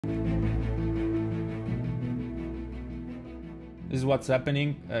This is what's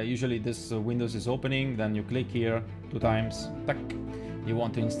happening. Usually this Windows is opening, then you click here 2 times, tack. You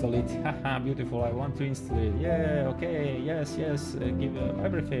want to install it, haha, beautiful, I want to install it, yeah, okay, yes, give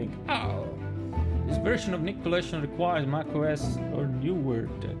everything. Oh, this version of Nik Collection requires macOS or newer.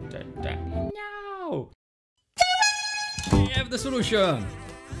 No! We have the solution!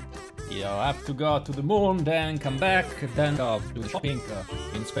 You have to go to the moon, then come back, then do shopping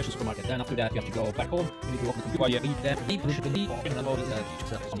in a special supermarket. Then after that, you have to go back home. You need to open the computer, you eat,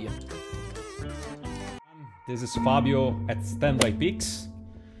 This is Fabio at Standby Pics.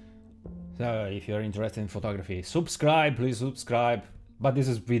 So if you're interested in photography, subscribe, please subscribe. But this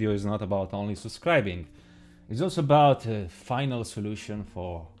video is not about only subscribing. It's also about a final solution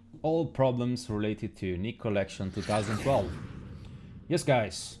for all problems related to Nik Collection 2012. Yes,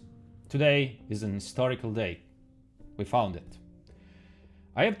 guys. Today is an historical day. We found it.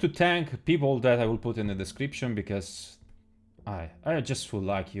 I have to thank people that I will put in the description because I just would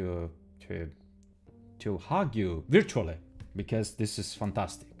like you to hug you virtually because this is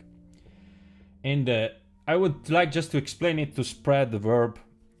fantastic. And I would like just to explain it to spread the verb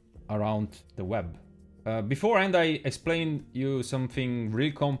around the web. Beforehand, I explained you something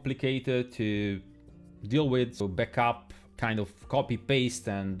really complicated to deal with, so backup, kind of copy paste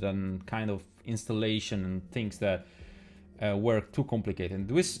and kind of installation and things that were too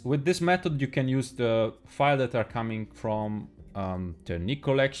complicated. With this method you can use the file that are coming from the Nik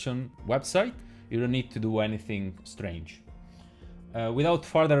Collection website. You don't need to do anything strange. Without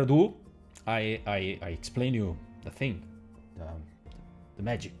further ado, I explain you the thing, the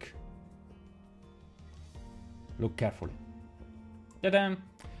magic. Look carefully. Ta-da!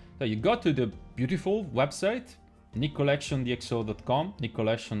 So you go to the beautiful website nikcollectiondxo.com, Nik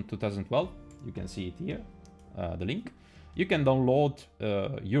Collection 2012. You can see it here, the link. You can download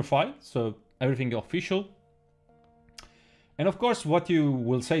your file, so everything official. And of course, what you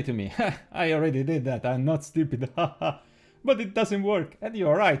will say to me, I already did that, I'm not stupid, but it doesn't work. And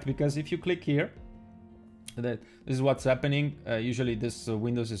you're right, because if you click here, this is what's happening. Usually this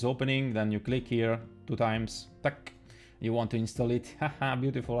Windows is opening, then you click here 2 times, tack. You want to install it, haha,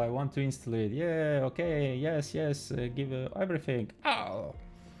 beautiful, I want to install it, yeah, okay, yes, give everything. Oh,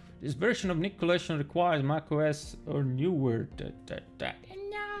 this version of Nik Collection requires macOS or newer.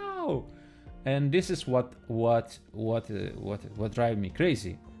 No! And this is what drives me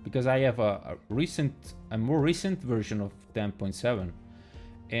crazy, because I have a more recent version of 10.7,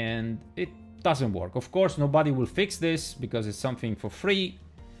 and it doesn't work. Of course, nobody will fix this because it's something for free,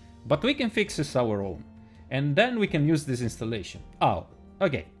 but we can fix this our own. And then we can use this installation. Oh,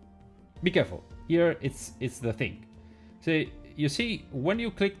 okay. Be careful. Here it's the thing. So you see, when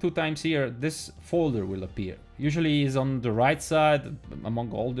you click 2 times here, this folder will appear. Usually is on the right side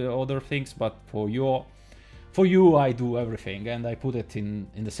among all the other things, but for you I do everything, and I put it in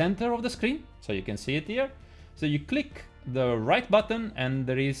the center of the screen, so you can see it here. So you click the right button, and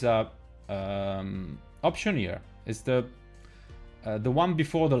there is a option here. It's the one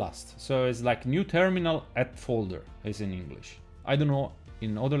before the last, so it's like new terminal add folder is in English. I don't know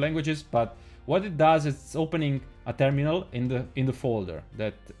in other languages, but what it does is it's opening a terminal in the folder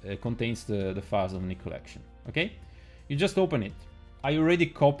that contains the files of Nik Collection. Okay, you just open it. I already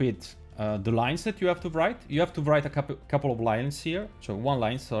copied the lines that you have to write. You have to write a couple of lines here, so 1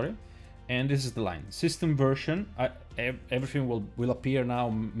 line, sorry, and this is the line. System version. Everything will appear now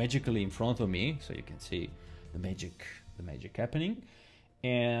magically in front of me, so you can see the magic happening.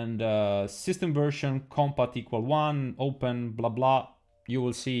 And system version compat equal 1, open, blah blah. You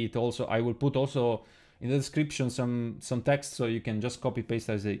will see it also. I will put also in the description some text, so you can just copy paste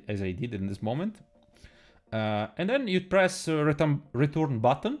as I did in this moment. And then you press return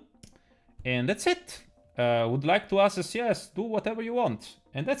button, and that's it. Would like to access, yes, do whatever you want,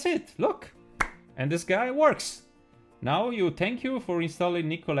 and that's it. Look, and this guy works. Now thank you for installing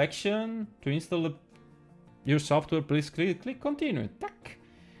Nik Collection. To install your software, please click continue. Tack.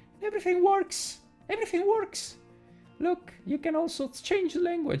 Everything works. Everything works. Look, you can also change the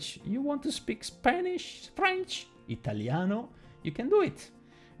language. You want to speak Spanish, French, Italiano, you can do it.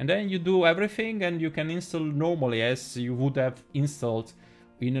 And then you do everything, and you can install normally as you would have installed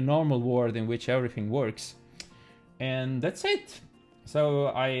in a normal world in which everything works. And that's it. So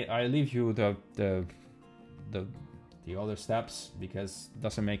I leave you the other steps because it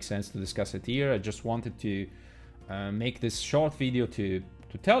doesn't make sense to discuss it here. I just wanted to make this short video to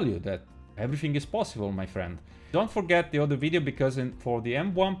tell you that everything is possible, my friend. Don't forget the other video, because for the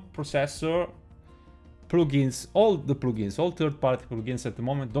M1 processor, plugins, all third-party plugins at the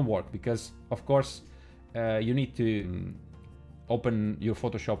moment don't work, because of course you need to open your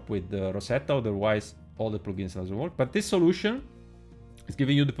Photoshop with Rosetta, otherwise all the plugins doesn't work. But this solution It's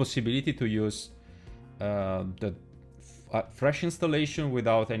giving you the possibility to use the fresh installation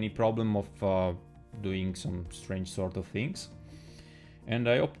without any problem of doing some strange sort of things. And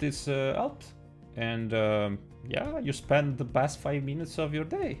I hope this helped. And yeah, you spend the best 5 minutes of your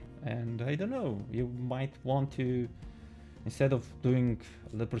day. And I don't know, you might want to, instead of doing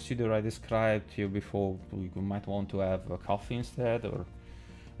the procedure I described to you before, you might want to have a coffee instead, or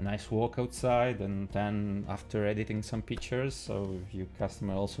a nice walk outside, and then after editing some pictures, so your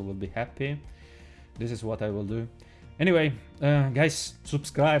customer also will be happy. This is what I will do. Anyway, guys,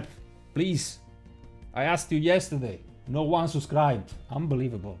 subscribe, please. I asked you yesterday, no one subscribed.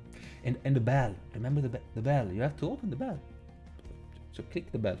 Unbelievable. And the bell, remember the bell, you have to open the bell. So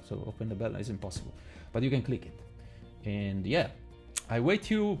click the bell, so open the bell is impossible, but you can click it. And yeah, I wait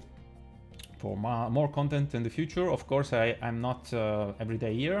you for more content in the future. Of course, I'm not every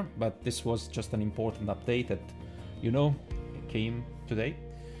day here, but this was just an important update that, you know, came today.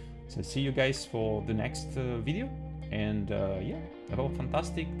 So see you guys for the next video, and yeah, have a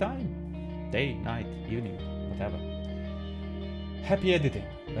fantastic time, day, night, evening, whatever. Happy editing.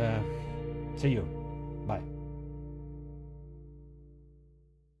 See you. Bye.